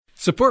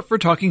Support for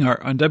Talking Art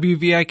on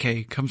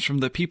WVIK comes from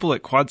the people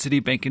at Quad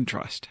City Bank and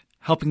Trust,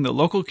 helping the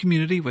local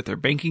community with their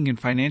banking and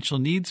financial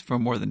needs for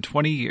more than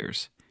 20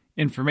 years.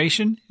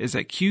 Information is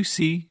at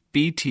qcbt.com.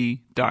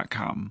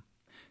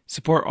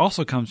 Support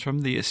also comes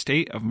from the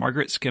estate of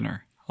Margaret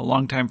Skinner, a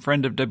longtime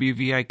friend of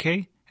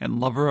WVIK and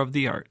lover of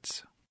the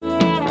arts.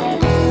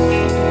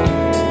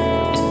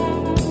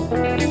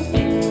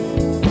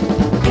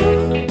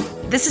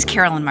 This is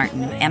Carolyn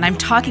Martin, and I'm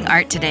talking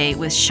art today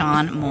with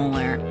Sean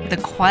Moeller, the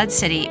Quad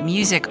City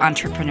music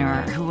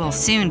entrepreneur who will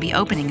soon be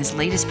opening his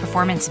latest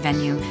performance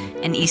venue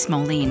in East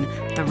Moline,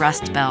 the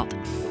Rust Belt.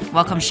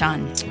 Welcome,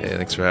 Sean. Hey,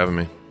 thanks for having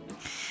me.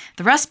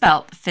 The Rust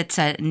Belt fits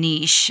a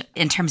niche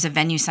in terms of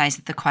venue size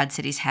that the Quad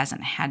Cities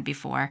hasn't had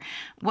before.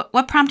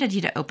 What prompted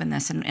you to open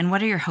this, and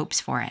what are your hopes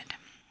for it?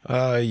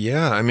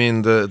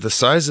 The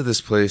size of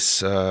this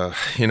place,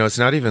 it's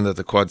not even that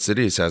the Quad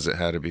Cities hasn't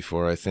had it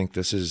before. I think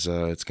this is,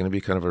 it's going to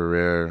be kind of a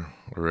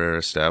rare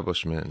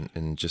establishment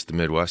in just the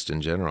Midwest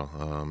in general.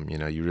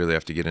 You really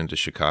have to get into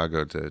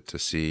Chicago to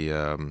see,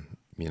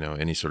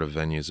 any sort of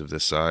venues of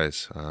this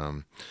size.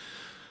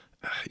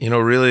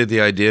 Really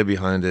the idea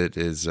behind it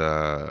is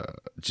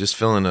just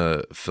filling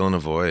a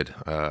void.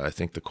 I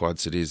think the Quad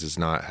Cities has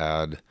not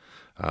had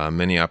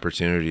many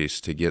opportunities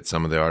to get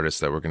some of the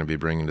artists that we're going to be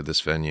bringing to this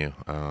venue.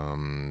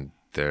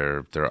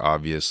 They're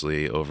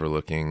obviously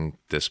overlooking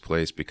this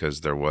place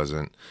because there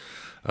wasn't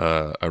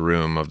a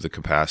room of the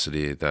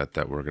capacity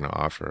that we're going to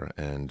offer.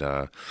 And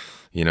the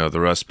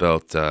Rust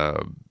Belt,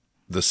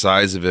 the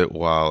size of it,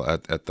 while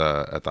at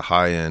the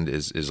high end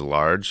is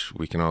large,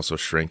 we can also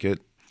shrink it.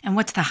 And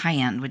what's the high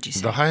end, would you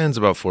say? The high end's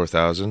about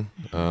 4,000.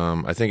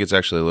 I think it's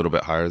actually a little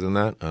bit higher than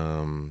that,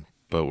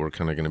 but we're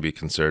kind of going to be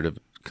conservative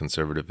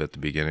at the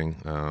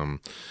beginning.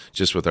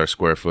 Just with our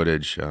square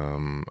footage,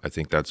 I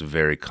think that's a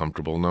very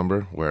comfortable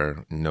number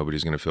where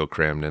nobody's going to feel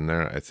crammed in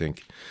there. I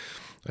think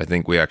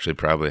we actually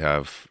probably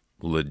have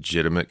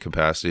legitimate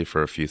capacity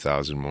for a few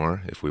thousand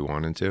more if we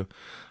wanted to.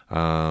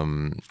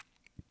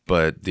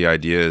 But the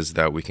idea is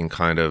that we can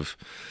kind of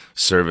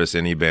service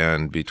any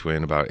band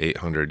between about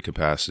 800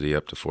 capacity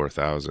up to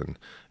 4,000.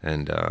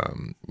 And,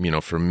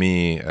 for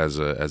me as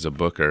a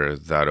booker,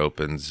 that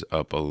opens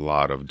up a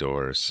lot of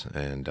doors.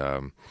 And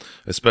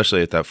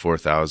especially at that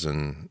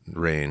 4,000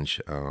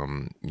 range,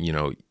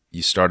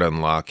 you start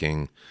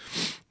unlocking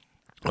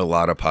a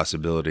lot of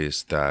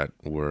possibilities that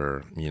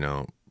were,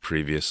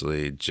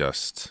 previously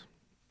just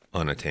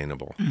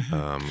unattainable.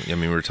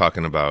 Mm-hmm. We're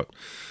talking about,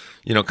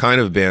 kind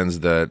of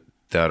bands that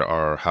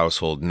are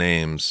household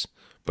names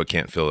but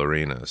can't fill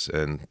arenas,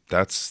 and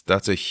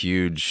that's a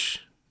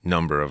huge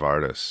number of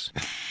artists.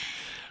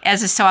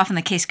 As is so often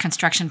the case,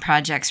 construction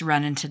projects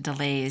run into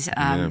delays.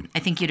 I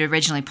think you'd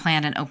originally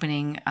planned an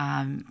opening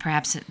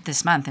perhaps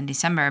this month in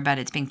December, but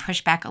it's being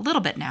pushed back a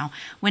little bit now.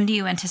 When do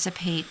you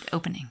anticipate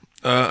opening?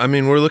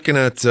 We're looking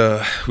at,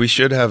 we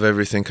should have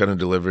everything kind of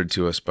delivered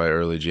to us by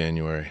early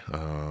January,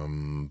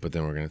 but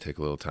then we're going to take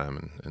a little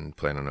time and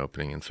plan on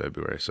opening in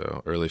February,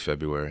 so early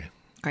February.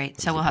 Great.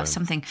 So we'll have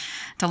something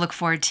to look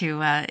forward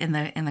to in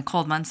the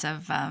cold months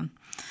of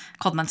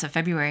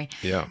February.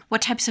 Yeah.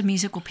 What types of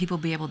music will people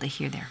be able to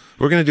hear there?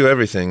 We're going to do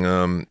everything.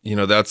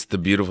 That's the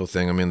beautiful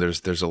thing.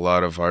 There's a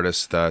lot of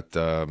artists that,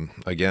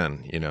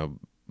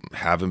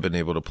 haven't been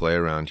able to play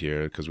around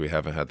here because we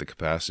haven't had the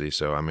capacity.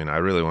 So, I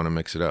really want to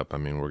mix it up.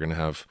 We're going to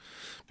have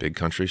big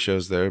country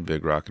shows there,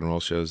 big rock and roll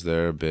shows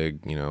there,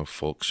 big,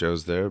 folk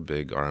shows there,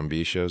 big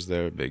R&B shows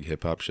there, big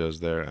hip hop shows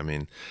there.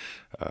 We're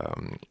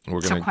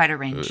going to quite a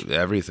range.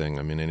 Everything.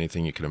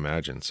 Anything you can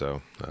imagine.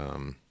 So,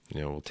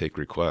 we'll take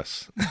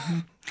requests. Mm-hmm.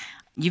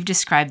 You've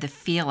described the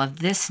feel of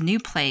this new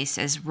place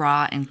as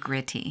raw and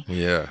gritty.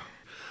 Yeah.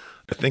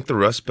 I think the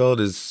Rust Belt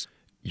is,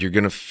 you're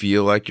going to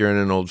feel like you're in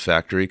an old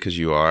factory because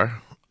you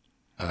are.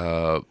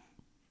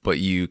 But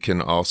you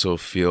can also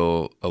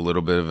feel a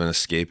little bit of an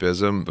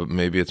escapism, but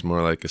maybe it's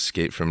more like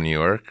escape from New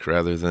York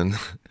rather than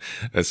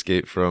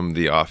escape from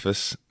the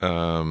office.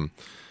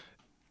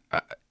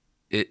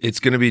 It's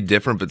going to be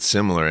different but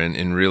similar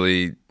in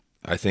really,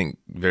 I think,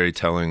 very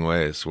telling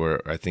ways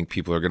where I think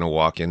people are going to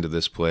walk into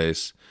this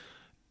place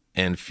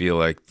and feel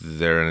like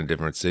they're in a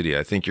different city.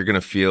 I think you're going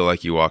to feel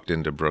like you walked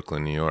into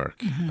Brooklyn, New York,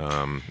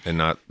 and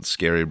not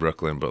scary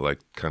Brooklyn, but like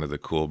kind of the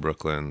cool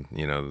Brooklyn,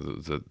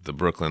 the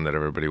Brooklyn that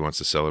everybody wants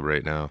to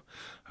celebrate now.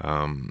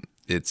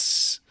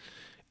 It's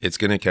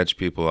going to catch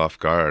people off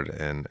guard,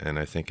 and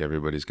I think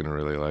everybody's going to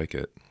really like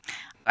it.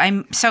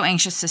 I'm so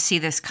anxious to see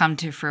this come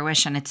to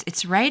fruition.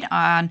 It's right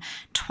on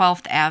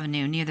 12th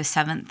Avenue near the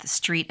 7th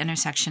Street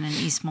intersection in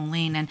East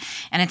Moline, and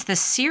it's this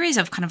series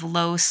of kind of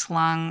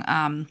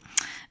low-slung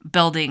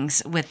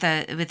buildings with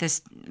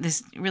this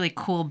really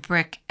cool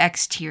brick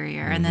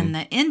exterior, and then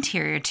the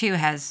interior too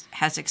has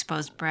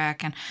exposed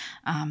brick and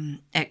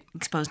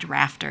exposed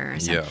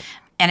rafters,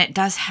 and it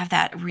does have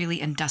that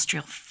really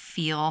industrial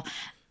feel.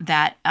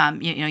 That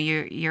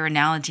your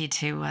analogy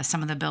to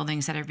some of the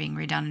buildings that are being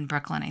redone in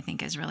Brooklyn, I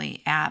think, is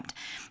really apt.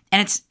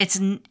 And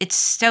it's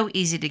so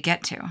easy to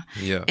get to.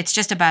 Yeah. It's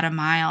just about a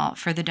mile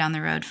further down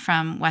the road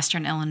from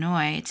Western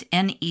Illinois. It's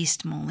in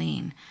East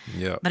Moline.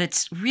 Yeah. But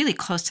it's really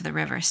close to the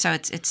river, so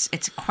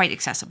it's quite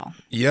accessible.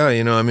 Yeah,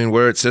 I mean,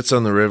 where it sits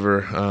on the river,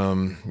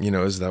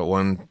 is that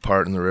one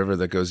part in the river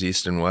that goes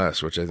east and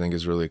west, which I think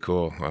is really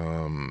cool.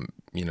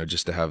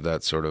 Just to have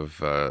that sort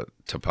of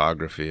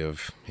topography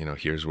of,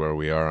 here's where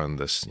we are on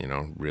this,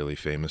 really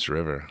famous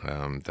river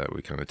that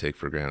we kind of take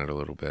for granted a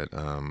little bit.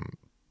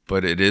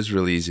 But it is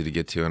really easy to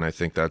get to, and I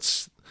think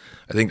that's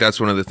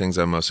one of the things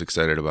I'm most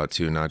excited about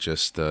too. Not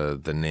just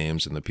the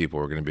names and the people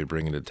we're going to be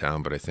bringing to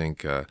town, but I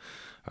think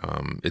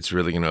it's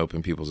really going to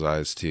open people's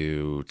eyes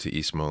to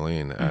East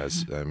Moline.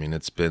 As I mean,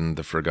 it's been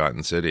the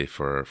forgotten city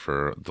for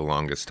the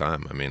longest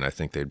time. I mean, I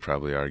think they'd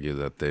probably argue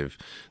that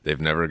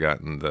they've never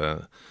gotten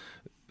the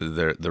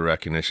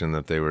recognition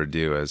that they were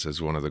due as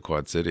one of the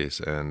Quad Cities,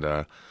 and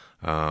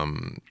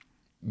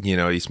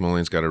East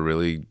Moline's got a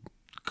really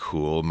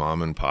cool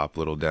mom and pop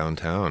little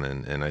downtown,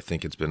 and I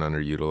think it's been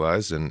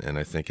underutilized, and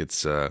I think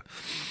it's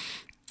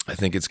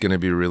going to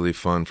be really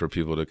fun for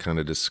people to kind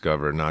of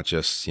discover not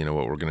just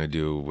what we're going to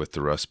do with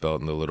the Rust Belt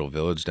and the little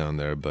village down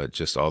there, but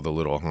just all the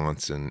little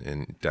haunts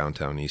in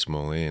downtown East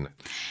Moline.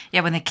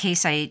 Yeah, when the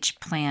Case IH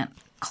plant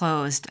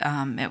closed,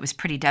 it was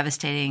pretty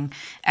devastating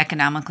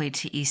economically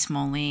to East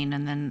Moline,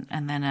 and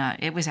then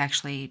it was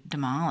actually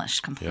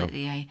demolished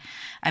completely. Yep.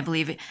 I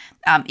believe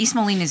East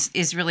Moline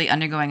is really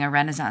undergoing a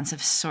renaissance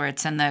of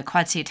sorts, and the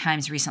Quad City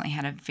Times recently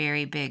had a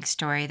very big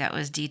story that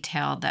was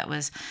detailed, that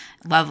was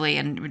lovely,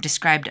 and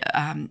described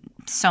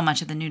so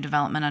much of the new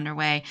development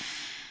underway.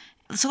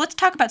 So let's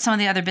talk about some of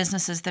the other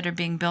businesses that are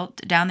being built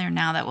down there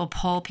now that will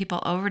pull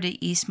people over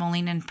to East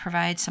Moline and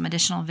provide some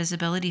additional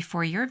visibility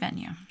for your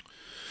venue.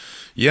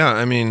 Yeah,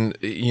 I mean,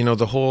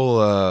 the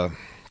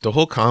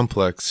whole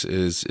complex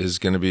is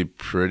going to be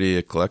pretty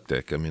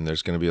eclectic. I mean,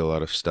 there's going to be a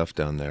lot of stuff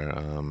down there.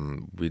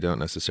 We don't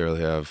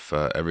necessarily have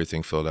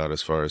everything filled out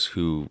as far as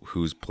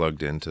who's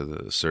plugged into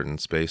the certain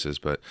spaces,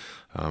 but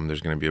there's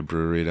going to be a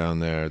brewery down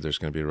there. There's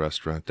going to be a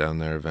restaurant down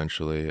there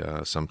eventually,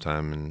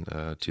 sometime in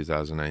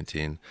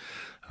 2019.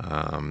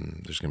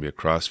 There's going to be a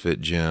CrossFit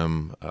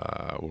gym.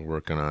 We're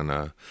working on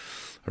a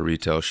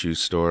retail shoe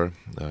store.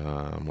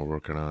 We're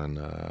working on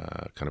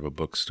kind of a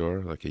bookstore,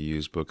 like a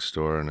used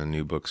bookstore and a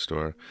new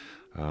bookstore.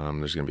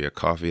 There's going to be a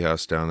coffee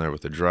house down there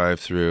with a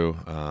drive-through.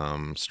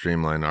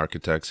 Streamline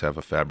Architects have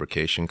a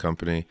fabrication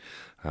company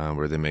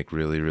where they make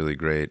really, really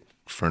great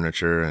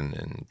furniture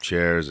and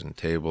chairs and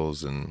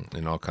tables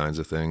and all kinds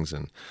of things.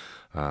 And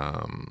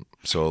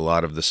so a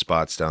lot of the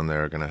spots down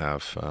there are going to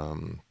have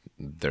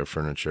their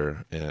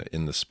furniture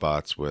in the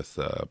spots with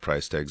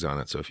price tags on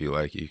it. So if you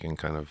like, you can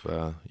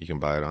you can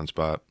buy it on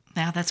spot.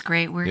 Yeah, that's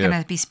great. We're going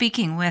to be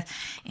speaking with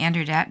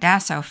Andrew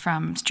Dasso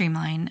from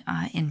Streamline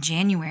in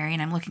January,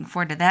 and I'm looking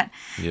forward to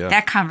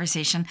that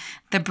conversation.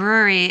 The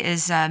brewery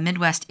is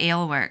Midwest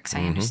Ale Works,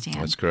 I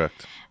understand. That's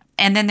correct.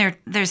 And then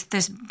there's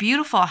this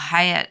beautiful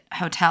Hyatt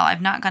hotel.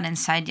 I've not gone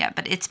inside yet,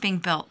 but it's being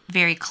built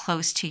very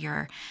close to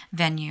your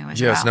venue as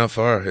well. Yeah, it's not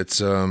far.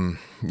 It's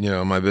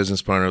my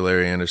business partner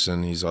Larry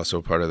Anderson. He's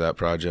also part of that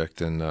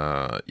project, and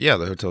the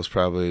hotel's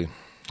probably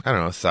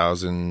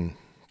 1,000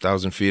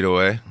 feet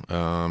away.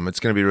 It's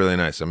going to be really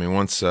nice. I mean,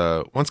 once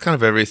kind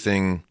of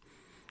everything.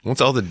 Once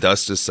all the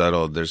dust is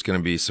settled, there's going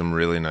to be some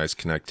really nice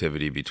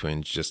connectivity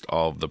between just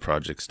all of the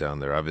projects down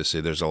there. Obviously,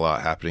 there's a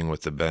lot happening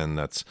with the Bend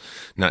that's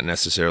not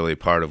necessarily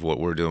part of what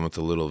we're doing with the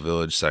Little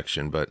Village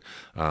section, but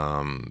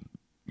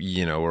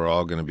we're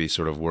all going to be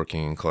sort of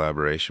working in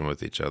collaboration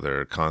with each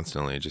other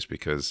constantly just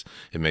because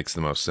it makes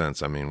the most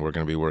sense. I mean, we're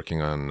going to be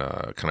working on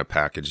kind of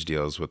package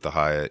deals with the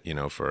Hyatt,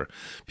 for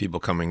people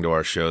coming to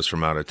our shows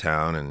from out of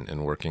town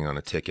and working on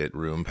a ticket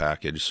room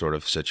package sort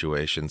of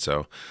situation.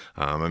 So,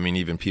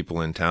 even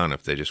people in town,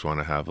 if they just want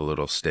to have a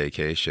little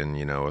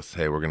staycation, with,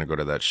 hey, we're going to go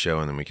to that show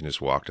and then we can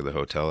just walk to the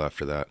hotel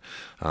after that.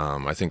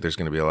 I think there's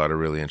going to be a lot of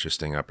really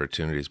interesting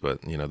opportunities,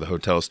 but, the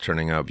hotel's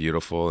turning out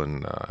beautiful,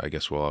 and I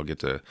guess we'll all get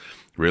to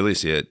really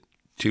see it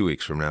 2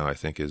 weeks from now, I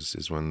think,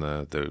 is when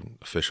the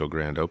official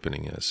grand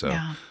opening is. So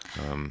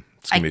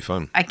it's going to be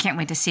fun. I can't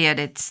wait to see it.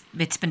 It's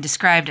been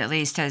described, at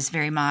least, as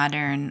very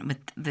modern with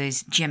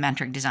these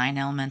geometric design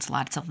elements,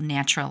 lots of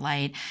natural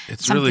light.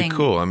 It's really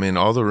cool. I mean,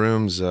 all the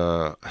rooms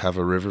have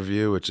a river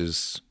view, which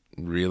is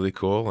really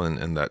cool,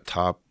 and that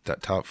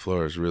top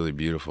floor is really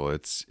beautiful.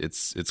 It's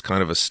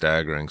kind of a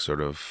staggering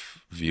sort of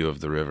view of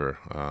the river.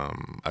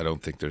 I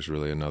don't think there's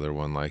really another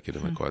one like it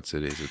in the Quad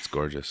Cities. It's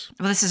gorgeous.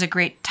 Well, this is a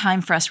great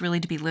time for us really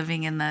to be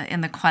living in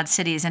the Quad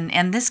Cities,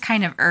 and this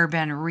kind of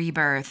urban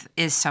rebirth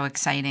is so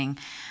exciting.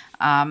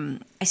 I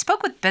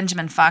spoke with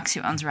Benjamin Fox,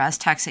 who owns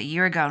Rostex, a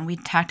year ago, and we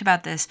talked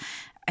about this.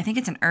 I think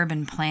it's an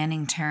urban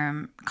planning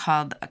term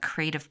called a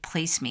creative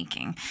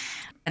placemaking.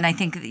 And I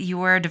think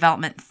your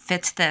development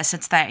fits this.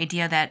 It's the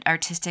idea that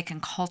artistic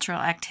and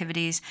cultural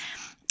activities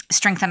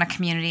strengthen a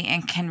community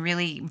and can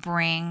really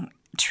bring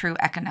true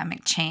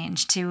economic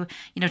change to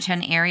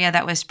an area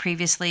that was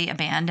previously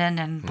abandoned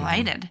and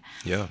blighted.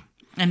 Yeah.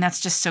 And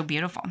that's just so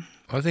beautiful.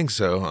 I think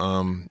so.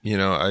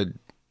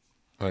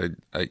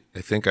 I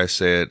think I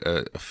say it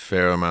a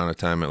fair amount of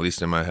time, at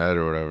least in my head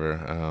or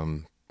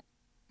whatever.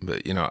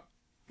 But I'm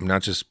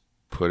not just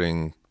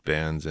putting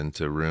bands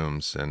into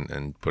rooms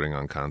and putting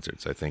on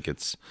concerts. I think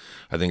it's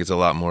a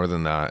lot more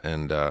than that.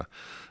 And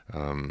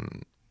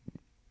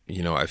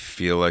I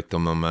feel like the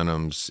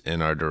momentum's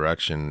in our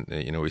direction.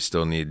 We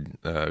still need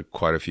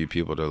quite a few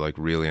people to like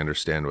really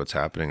understand what's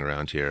happening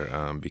around here,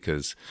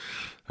 because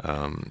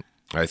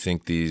I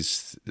think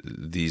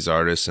these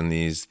artists and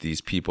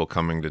these people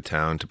coming to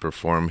town to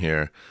perform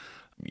here,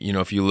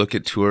 if you look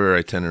at tour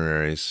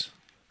itineraries,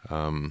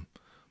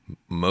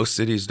 most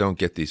cities don't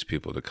get these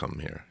people to come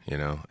here,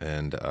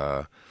 and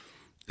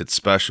it's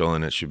special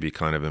and it should be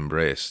kind of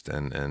embraced.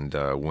 And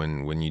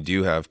when you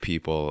do have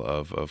people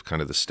of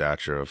kind of the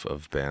stature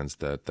of bands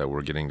that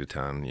we're getting to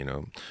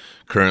town,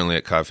 currently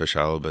at Codfish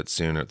Hollow, but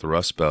soon at the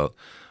Rust Belt,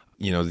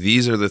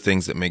 these are the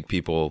things that make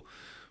people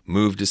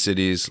move to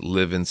cities,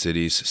 live in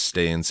cities,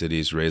 stay in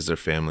cities, raise their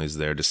families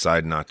there,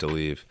 decide not to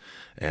leave.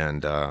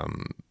 And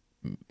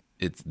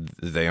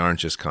they aren't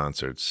just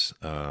concerts.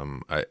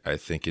 I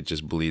think it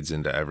just bleeds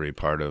into every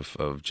part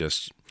of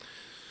just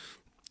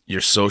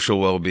your social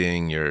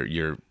well-being,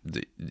 your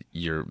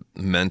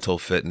mental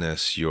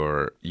fitness,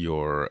 your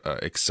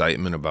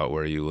excitement about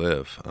where you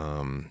live.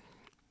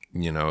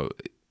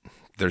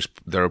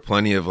 There are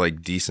plenty of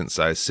like decent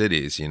sized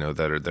cities,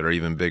 that are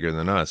even bigger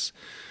than us,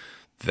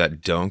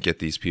 that don't get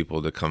these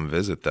people to come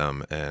visit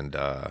them. And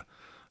I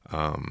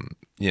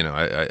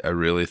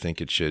really think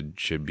it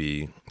should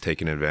be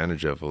taken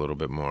advantage of a little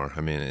bit more.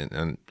 I mean,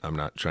 and I'm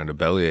not trying to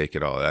bellyache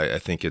at all. I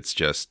think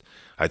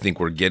I think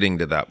we're getting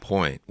to that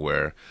point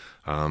where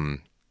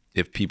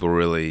if people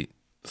really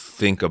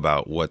think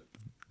about what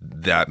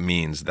that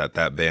means,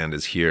 that band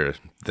is here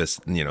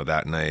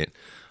that night,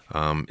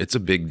 it's a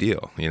big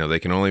deal. They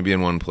can only be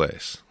in one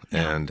place.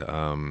 Yeah.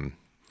 And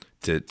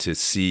to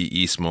see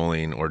East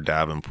Moline or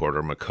Davenport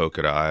or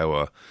Maquoketa,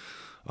 Iowa,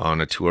 on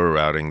a tour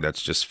routing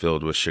that's just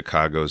filled with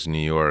Chicago's, New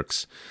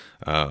York's,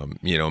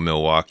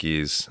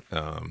 Milwaukee's,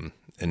 and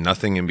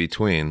nothing in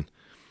between,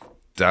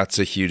 that's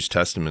a huge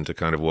testament to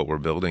kind of what we're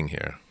building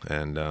here.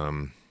 And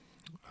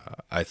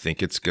I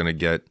think it's going to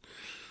get,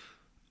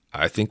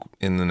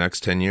 in the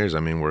next 10 years,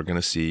 we're going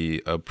to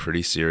see a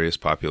pretty serious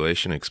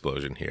population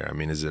explosion here.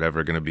 Is it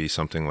ever going to be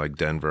something like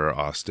Denver or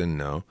Austin?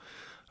 No.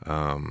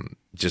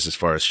 Just as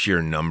far as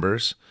sheer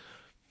numbers,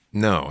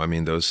 no.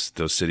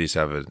 Those cities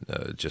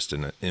have just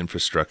an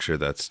infrastructure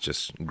that's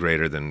just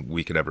greater than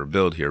we could ever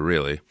build here,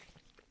 really.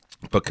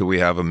 But could we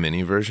have a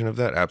mini version of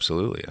that?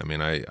 Absolutely.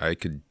 I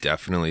could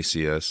definitely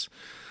see us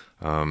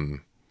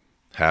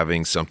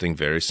having something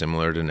very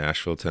similar to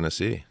Nashville,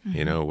 Tennessee,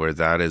 mm-hmm. Where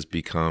that has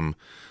become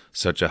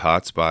such a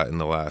hot spot in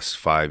the last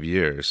 5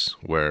 years,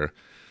 where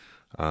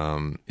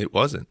it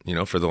wasn't,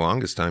 for the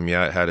longest time.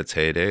 Yeah, it had its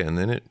heyday, and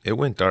then it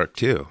went dark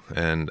too.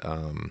 And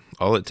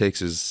all it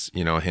takes is,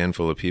 a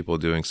handful of people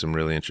doing some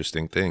really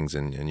interesting things,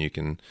 and you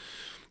can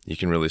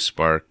really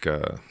spark,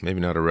 maybe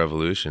not a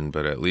revolution,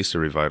 but at least a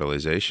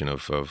revitalization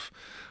of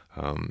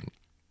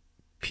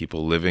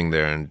people living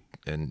there,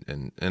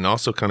 and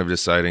also kind of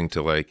deciding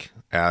to like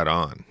add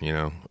on,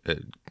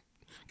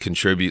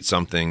 contribute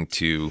something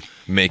to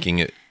making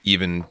it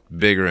even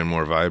bigger and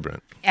more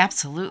vibrant.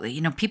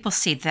 Absolutely. People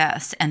see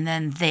this and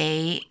then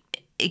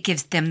it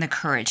gives them the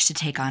courage to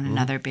take on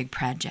another big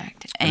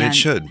project. And it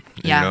should.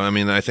 Yeah.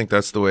 I think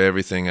that's the way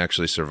everything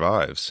actually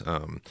survives.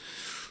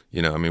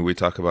 We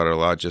talk about it a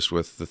lot just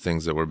with the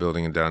things that we're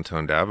building in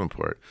downtown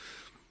Davenport.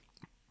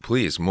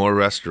 Please, more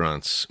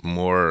restaurants,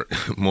 more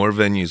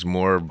venues,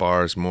 more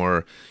bars,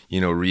 more,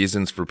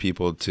 reasons for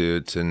people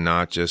to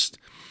not just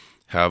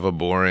have a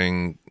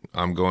boring,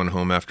 I'm going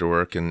home after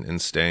work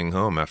and staying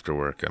home after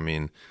work.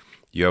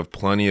 You have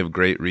plenty of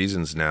great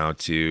reasons now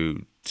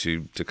to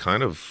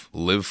kind of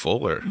live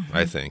fuller, mm-hmm.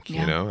 I think.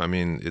 Yeah.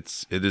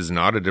 It is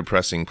not a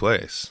depressing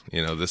place.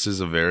 This is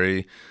a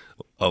very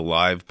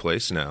alive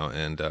place now,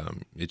 and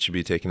it should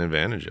be taken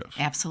advantage of.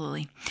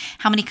 Absolutely.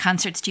 How many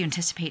concerts do you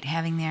anticipate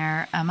having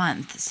there a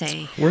month,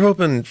 say? We're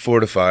hoping 4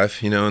 to 5,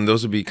 and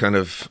those would be kind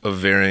of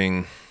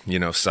varying,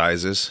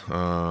 sizes.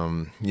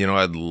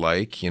 I'd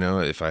like,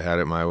 if I had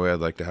it my way, I'd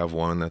like to have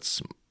one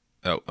that's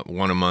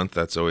one a month.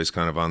 That's always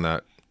kind of on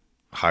that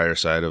higher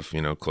side of,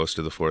 close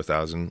to the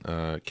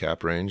 4,000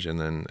 cap range, and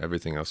then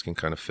everything else can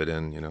kind of fit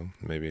in,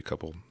 maybe a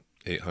couple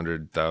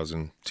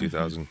 800,000,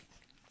 2,000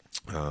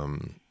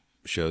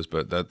 shows.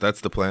 But that's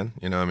the plan.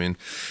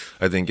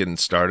 I think getting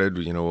started,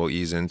 we'll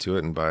ease into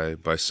it, and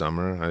by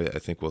summer, I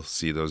think we'll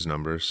see those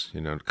numbers,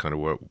 kind of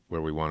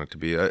where we want it to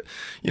be.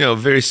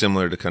 Very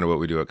similar to kind of what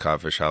we do at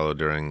Codfish Hollow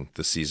during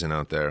the season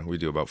out there. We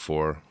do about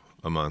 4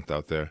 a month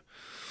out there.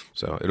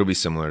 So it'll be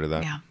similar to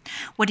that. Yeah.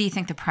 What do you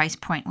think the price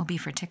point will be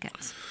for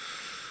tickets?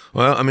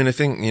 Well, I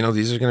think,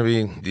 these are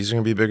going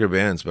to be bigger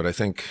bands, but I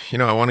think,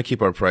 I want to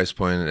keep our price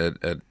point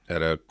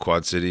at a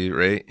Quad City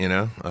rate,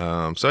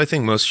 so I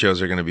think most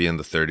shows are going to be in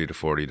the $30 to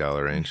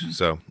 $40 range. Mm-hmm.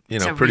 So,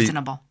 so pretty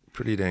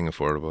pretty dang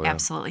affordable. Yeah.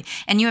 Absolutely.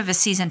 And you have a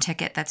season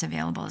ticket that's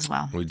available as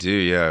well. We do,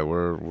 yeah.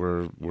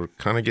 We're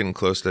kind of getting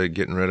close to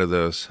getting rid of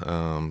those.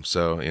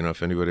 So,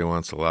 if anybody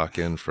wants to lock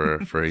in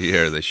for a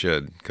year, they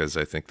should, because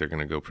I think they're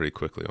going to go pretty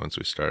quickly once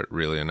we start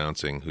really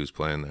announcing who's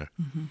playing there.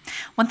 Mm-hmm.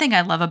 One thing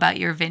I love about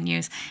your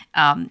venues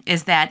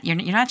is that you're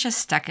not just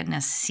stuck in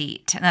a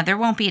seat. Now, there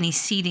won't be any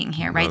seating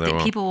here, right?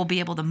 That people will be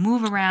able to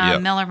move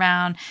around, mill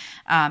around,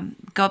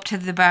 go up to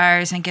the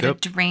bars and get a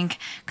drink,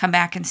 come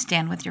back and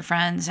stand with your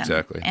friends. And,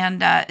 exactly.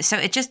 And so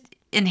it just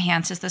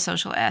enhances the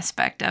social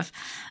aspect of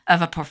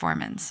a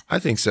performance. I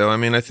think so. I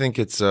mean, I think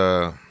it's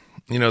there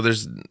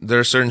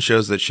are certain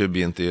shows that should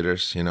be in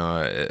theaters,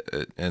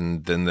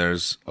 and then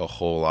there's a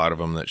whole lot of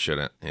them that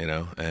shouldn't,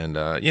 and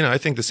I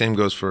think the same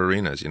goes for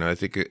arenas. I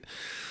think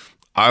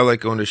I like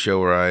going to a show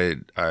where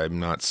I'm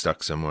not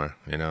stuck somewhere.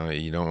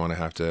 You don't want to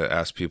have to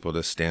ask people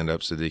to stand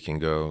up so they can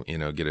go,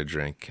 get a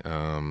drink.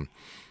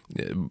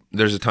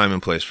 There's a time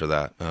and place for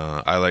that.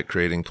 I like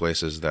creating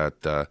places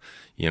that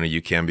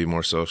you can be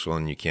more social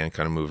and you can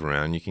kind of move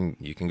around. You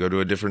can go to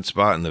a different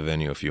spot in the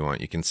venue if you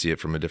want. You can see it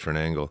from a different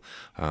angle.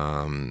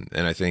 And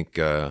I think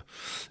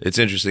it's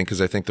interesting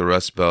because I think the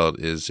Rust Belt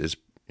is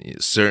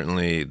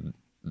certainly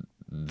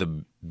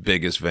the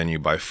biggest venue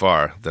by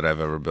far that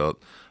I've ever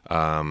built.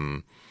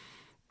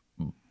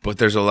 But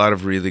there's a lot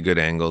of really good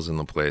angles in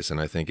the place, and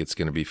I think it's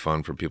going to be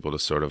fun for people to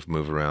sort of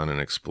move around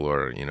and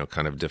explore,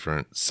 kind of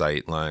different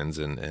sight lines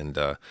and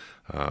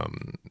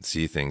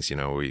see things.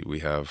 We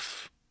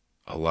have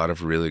a lot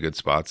of really good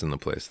spots in the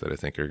place that I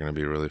think are going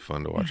to be really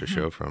fun to watch a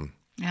show from.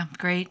 Yeah,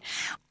 great.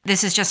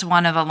 This is just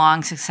one of a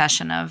long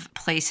succession of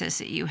places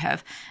that you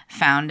have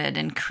founded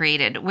and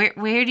created.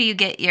 Where do you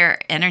get your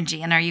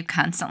energy, and are you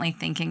constantly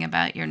thinking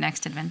about your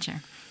next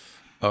adventure?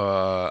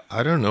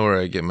 I don't know where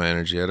I get my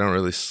energy. I don't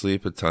really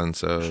sleep a ton,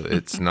 so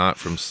it's not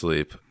from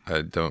sleep.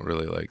 I don't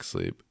really like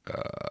sleep.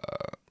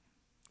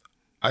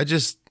 I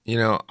just,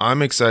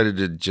 I'm excited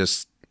to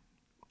just,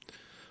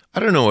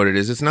 I don't know what it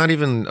is. It's not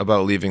even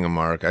about leaving a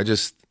mark. I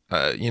just,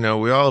 we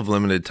all have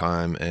limited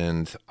time,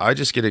 and I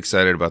just get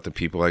excited about the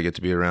people I get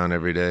to be around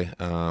every day.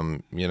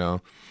 I'm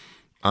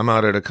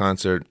out at a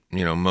concert,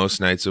 most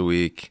nights a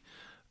week.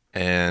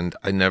 And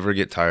I never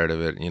get tired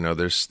of it.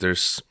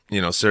 There's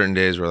certain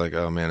days where like,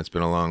 oh man, it's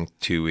been a long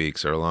 2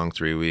 weeks or a long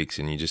 3 weeks,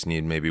 and you just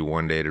need maybe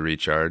one day to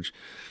recharge.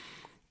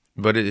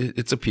 But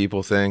it's a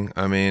people thing.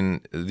 I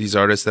mean, these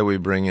artists that we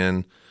bring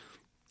in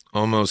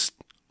almost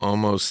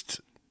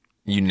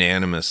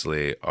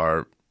unanimously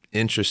are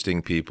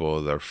interesting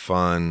people. They're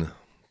fun.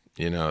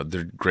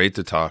 They're great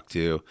to talk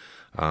to.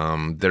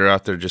 They're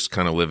out there just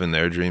kind of living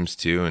their dreams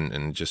too,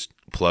 and just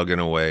plugging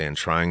away and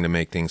trying to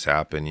make things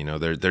happen.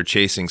 They're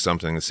chasing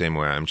something the same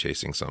way I'm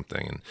chasing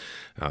something.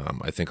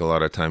 And I think a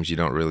lot of times you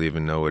don't really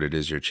even know what it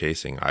is you're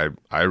chasing.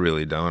 I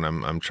really don't.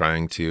 I'm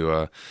trying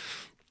to,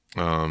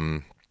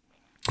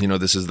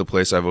 this is the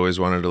place I've always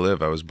wanted to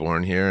live. I was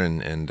born here,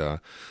 and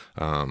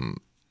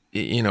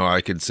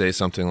I could say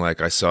something like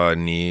I saw a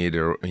need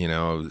or,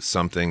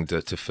 something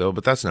to fill,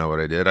 but that's not what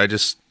I did.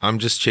 I'm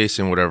just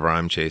chasing whatever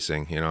I'm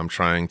chasing. I'm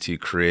trying to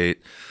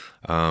create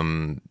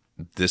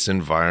this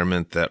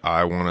environment that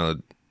I want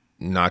to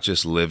not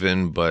just live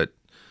in, but,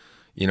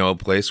 a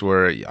place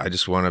where I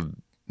just want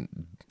to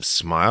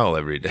smile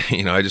every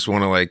day. I just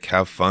want to like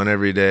have fun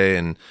every day.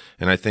 And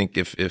I think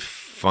if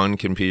fun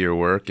can be your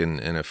work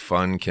and if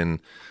fun can,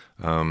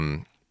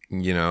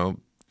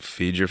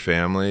 feed your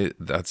family,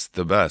 that's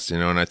the best,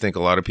 and I think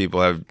a lot of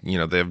people have,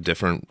 they have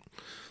different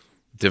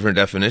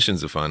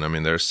definitions of fun. I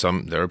mean, there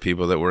are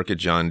people that work at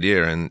John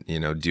Deere and,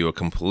 do a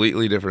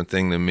completely different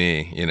thing than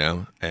me,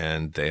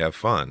 and they have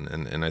fun.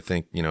 And I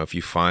think, if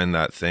you find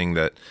that thing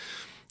that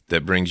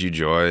brings you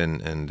joy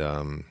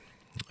and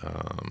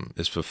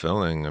is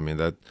fulfilling, I mean,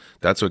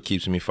 that's what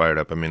keeps me fired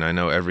up. I mean, I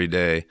know every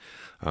day,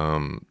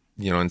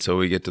 until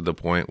we get to the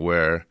point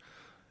where,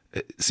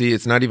 see,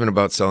 it's not even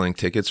about selling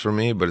tickets for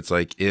me, but it's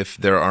like if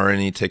there are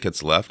any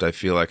tickets left, I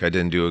feel like I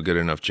didn't do a good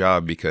enough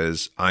job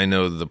because I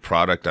know the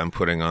product I'm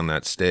putting on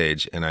that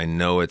stage and I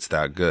know it's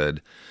that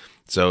good.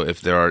 So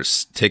if there are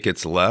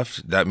tickets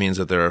left, that means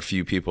that there are a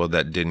few people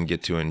that didn't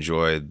get to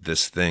enjoy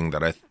this thing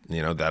that I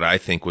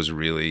think was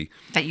really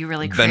that you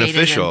really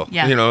beneficial.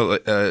 Created and,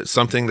 yeah.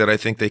 Something that I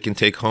think they can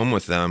take home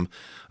with them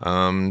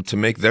to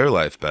make their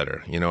life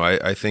better.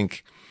 I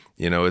think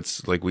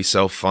it's like we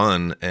sell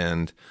fun,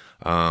 and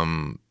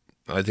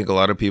I think a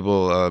lot of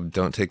people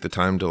don't take the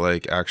time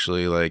to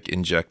actually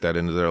inject that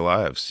into their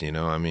lives.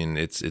 I mean,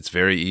 it's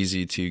very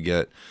easy to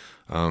get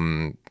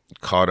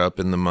caught up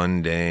in the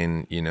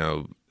mundane,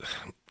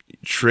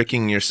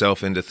 tricking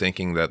yourself into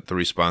thinking that the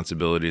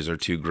responsibilities are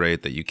too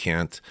great, that you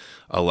can't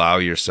allow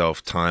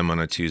yourself time on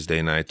a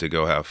Tuesday night to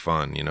go have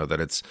fun,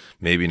 that it's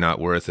maybe not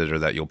worth it or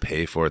that you'll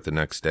pay for it the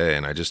next day.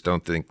 And I just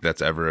don't think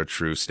that's ever a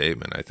true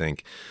statement. I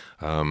think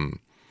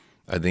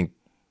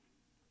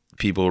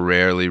people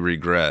rarely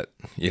regret,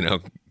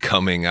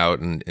 coming out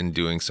and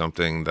doing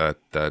something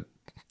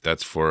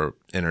that's for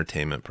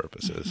entertainment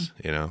purposes.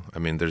 Mm-hmm. I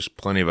mean, there's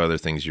plenty of other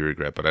things you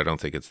regret, but I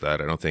don't think it's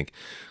that. I don't think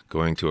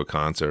going to a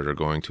concert or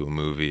going to a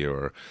movie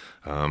or,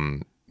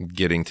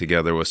 getting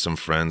together with some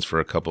friends for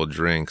a couple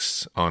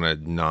drinks on a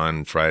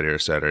non-Friday or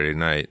Saturday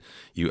night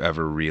you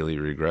ever really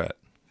regret.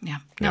 Yeah.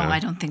 No, I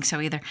don't think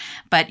so either.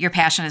 But your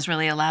passion has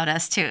really allowed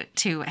us to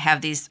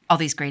have all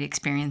these great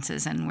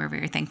experiences, and we're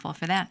very thankful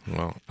for that.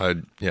 Well, I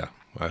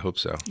hope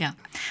so. Yeah.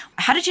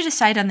 How did you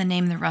decide on the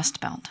name the Rust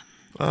Belt?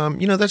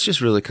 That's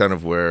just really kind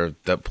of where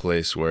that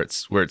place where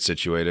it's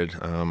situated.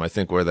 I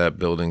think where that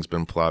building's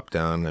been plopped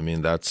down. I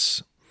mean,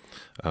 that's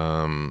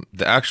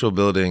the actual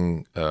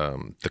building.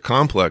 The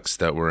complex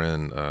that we're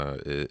in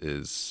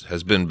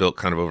has been built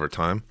kind of over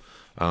time.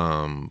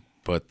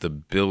 But the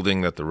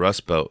building that the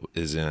Rust Belt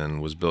is in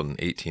was built in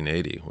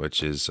 1880,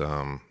 which is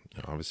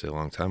obviously a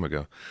long time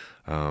ago.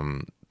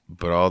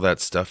 But all that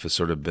stuff has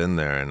sort of been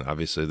there, and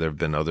obviously there have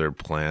been other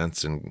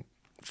plants and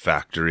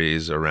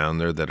factories around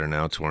there that are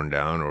now torn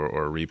down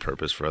or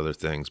repurposed for other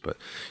things. But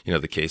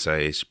the Case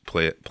IH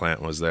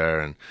plant was there,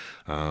 and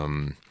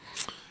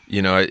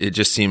it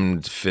just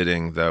seemed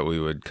fitting that we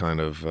would kind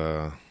of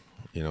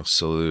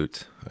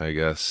salute, I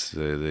guess,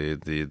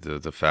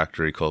 the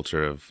factory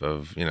culture of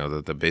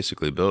that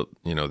basically built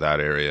that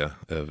area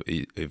of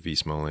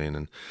East Moline,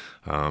 and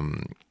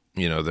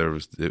there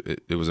was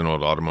it was an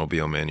old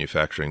automobile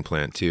manufacturing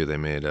plant too. They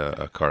made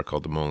a car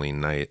called the Moline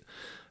Knight,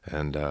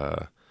 and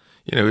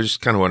we just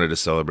kind of wanted to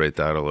celebrate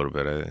that a little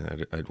bit.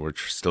 We're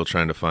still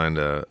trying to find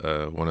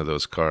one of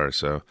those cars.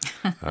 So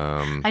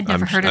I'd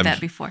never heard of that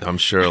before. I'm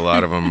sure a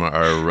lot of them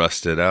are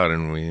rusted out,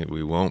 and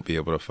we won't be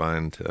able to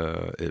find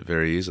it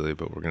very easily,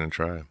 but we're going to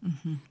try.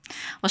 Mm-hmm.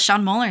 Well,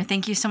 Sean Moeller,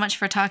 thank you so much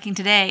for talking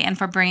today and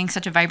for bringing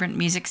such a vibrant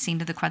music scene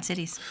to the Quad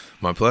Cities.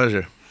 My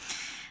pleasure.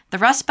 The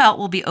Rust Belt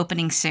will be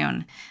opening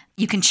soon.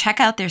 You can check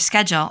out their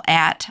schedule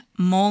at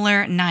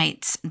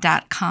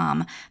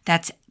MoellerNights.com.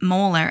 That's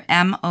Moeller,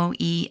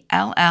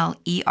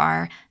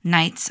 Moeller,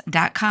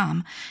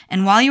 Nights.com.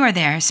 And while you are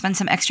there, spend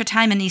some extra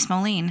time in East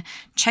Moline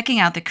checking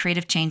out the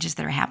creative changes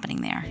that are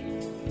happening there.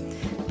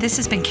 This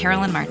has been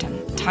Carolyn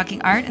Martin,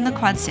 talking art in the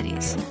Quad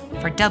Cities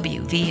for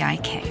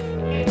WVIK.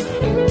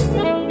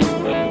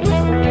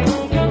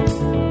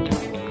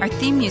 Our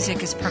theme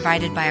music is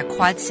provided by a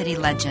Quad City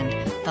legend,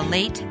 the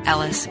late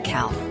Ellis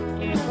Kell.